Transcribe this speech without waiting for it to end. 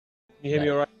Can you hear me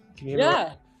all right? Can you hear me all right?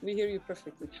 Yeah, we hear you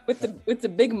perfectly. With the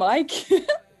big mic.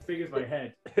 Big as my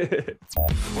head.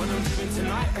 When I'm dreaming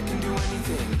tonight, I can do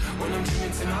anything. When I'm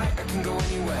dreaming tonight, I can go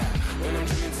anywhere. When I'm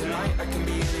dreaming tonight, I can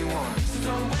be anyone. So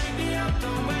don't wake me up,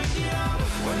 don't wake me up.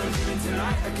 When I'm dreaming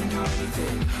tonight, I can do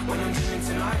anything. When I'm dreaming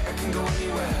tonight, I can go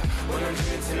anywhere. When I'm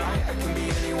dreaming tonight, I can be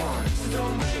anyone. So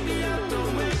don't wake me up,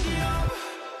 don't wake me up.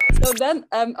 So then,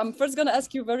 I'm first gonna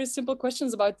ask you very simple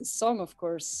questions about the song, of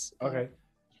course. Okay.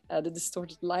 The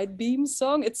Distorted Light Beam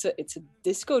song. It's a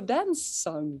disco dance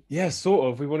song. Yeah, sort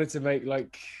of. We wanted to make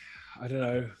like, I don't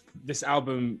know, this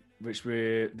album, this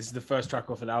is the first track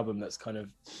off an album that's kind of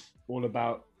all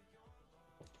about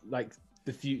like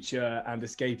the future and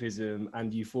escapism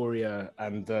and euphoria.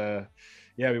 And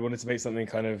yeah, we wanted to make something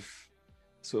kind of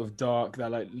sort of dark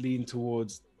that like leaned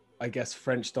towards, I guess,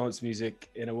 French dance music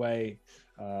in a way.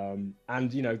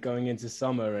 And, you know, going into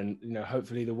summer and, you know,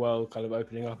 hopefully the world kind of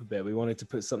opening up a bit, we wanted to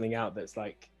put something out that's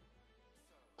like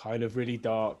kind of really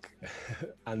dark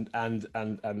and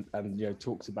you know,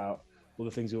 talks about all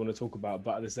the things we want to talk about,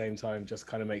 but at the same time just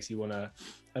kind of makes you want to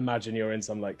imagine you're in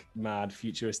some like mad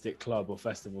futuristic club or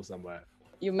festival somewhere.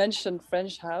 You mentioned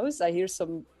French house. I hear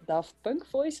some Daft Punk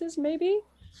voices, maybe.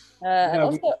 Yeah, and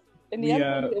also in the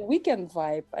end, the weekend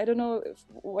vibe. I don't know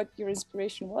what your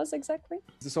inspiration was exactly.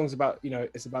 The song's about, you know,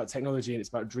 it's about technology and it's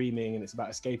about dreaming and it's about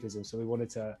escapism. So we wanted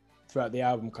to, throughout the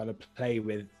album, kind of play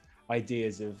with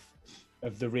ideas of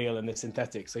the real and the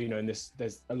synthetic. So, you know, in this,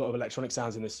 there's a lot of electronic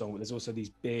sounds in this song, but there's also these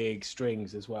big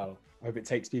strings as well. I hope it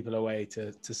takes people away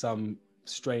to some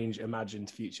strange imagined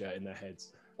future in their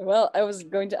heads. Well, I was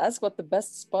going to ask what the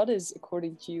best spot is,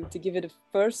 according to you, to give it a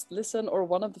first listen or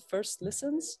one of the first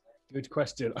listens. Good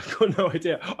question. I got no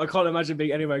idea. I can't imagine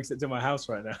being anywhere except in my house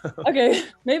right now. Okay,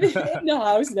 maybe in the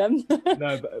house then.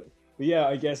 No, but yeah,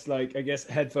 I guess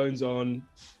headphones on,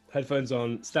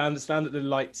 stand at the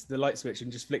light switch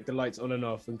and just flick the lights on and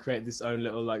off and create this own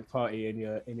little like party in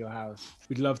your house.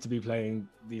 We'd love to be playing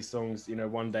these songs, you know,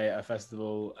 one day at a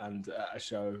festival and at a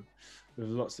show with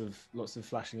lots of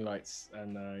flashing lights,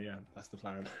 and yeah, that's the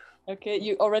plan. Okay,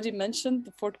 you already mentioned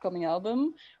the forthcoming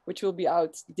album, which will be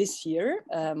out this year.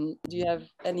 Do you have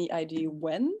any idea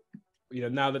when? You know,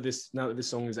 now that this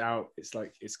song is out, it's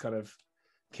like it's kind of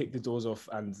kicked the doors off,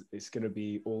 and it's going to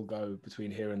be all go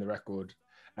between here and the record,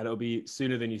 and it'll be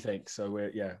sooner than you think. So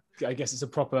I guess it's a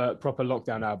proper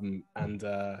lockdown album,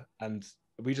 and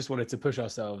we just wanted to push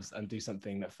ourselves and do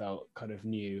something that felt kind of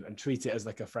new and treat it as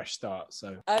like a fresh start.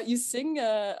 So you sing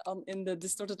in the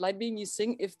Distorted Light Beam, you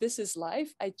sing, "If this is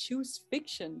life, I choose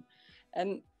fiction."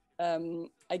 And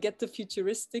I get the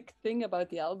futuristic thing about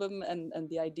the album and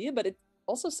the idea, but it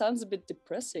also sounds a bit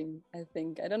depressing, I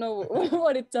think. I don't know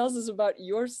what it tells us about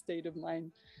your state of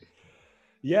mind.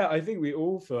 Yeah, I think we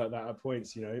all feel like that at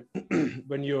points, you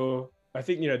know, I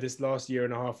think, you know, this last year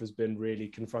and a half has been really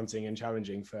confronting and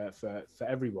challenging for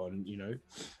everyone, you know.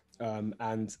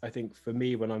 And I think for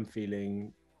me, when I'm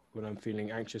feeling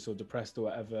anxious or depressed or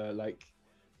whatever, like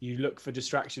you look for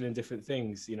distraction in different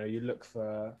things, you know, you look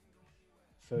for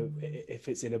if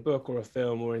it's in a book or a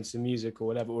film or in some music or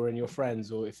whatever, or in your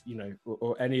friends, or if, you know,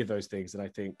 or any of those things. And I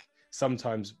think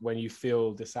sometimes when you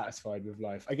feel dissatisfied with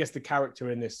life, I guess the character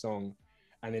in this song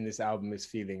and in this album is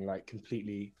feeling like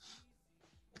completely,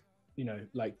 you know,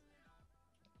 like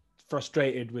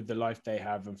frustrated with the life they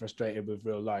have and frustrated with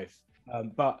real life.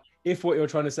 But if what you're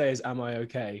trying to say is, am I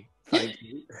okay? Thank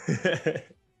you.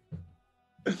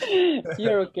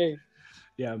 You're okay.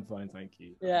 Yeah, I'm fine, thank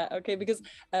you. Yeah, okay, because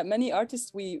many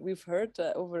artists we've heard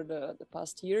over the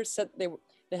past year said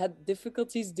they had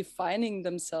difficulties defining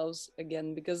themselves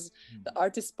again, because the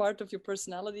artist part of your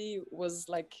personality was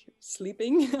like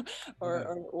sleeping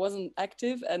or wasn't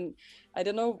active. And I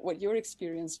don't know what your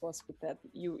experience was with that.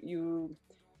 You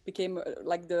became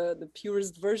like the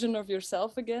purest version of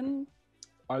yourself again.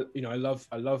 I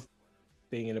love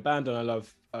being in a band, and I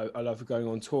love going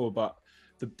on tour, but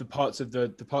the parts of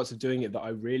doing it that I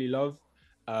really love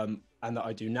and that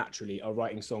I do naturally are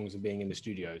writing songs and being in the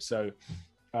studio. So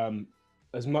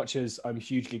as much as I'm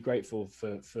hugely grateful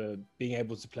for being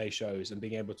able to play shows and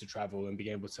being able to travel and being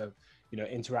able to, you know,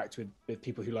 interact with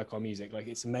people who like our music, like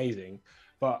it's amazing,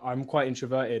 but I'm quite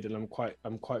introverted and I'm quite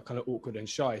kind of awkward and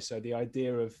shy. So the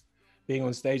idea of being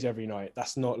on stage every night,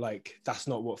 that's not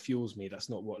what fuels me. That's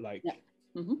not what like,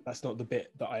 that's not the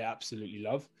bit that I absolutely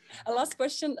love. A last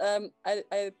question.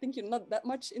 I think you're not that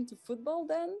much into football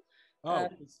then. Oh,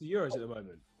 it's the Euros at the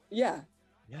moment. Yeah.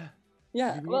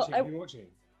 Have you been watching?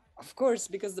 Of course,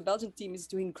 because the Belgian team is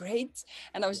doing great.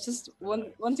 And I was just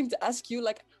wanting to ask you,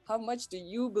 like, how much do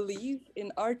you believe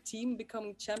in our team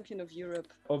becoming champion of Europe?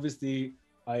 Obviously,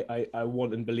 I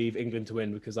want and believe England to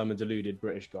win because I'm a deluded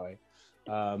British guy.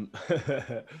 And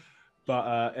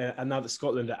now that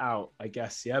Scotland are out, I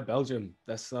guess Belgium.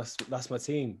 That's my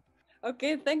team.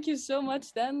 Okay, thank you so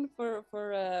much, Dan, for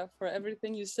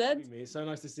everything you said. It's so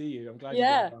nice to see you. I'm glad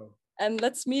Yeah, you're doing well. and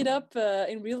let's meet up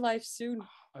in real life soon.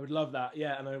 I would love that.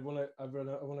 Yeah, and I want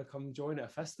to come join at a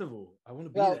festival. I want to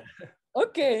be there.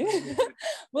 Okay,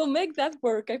 we'll make that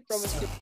work. I promise you.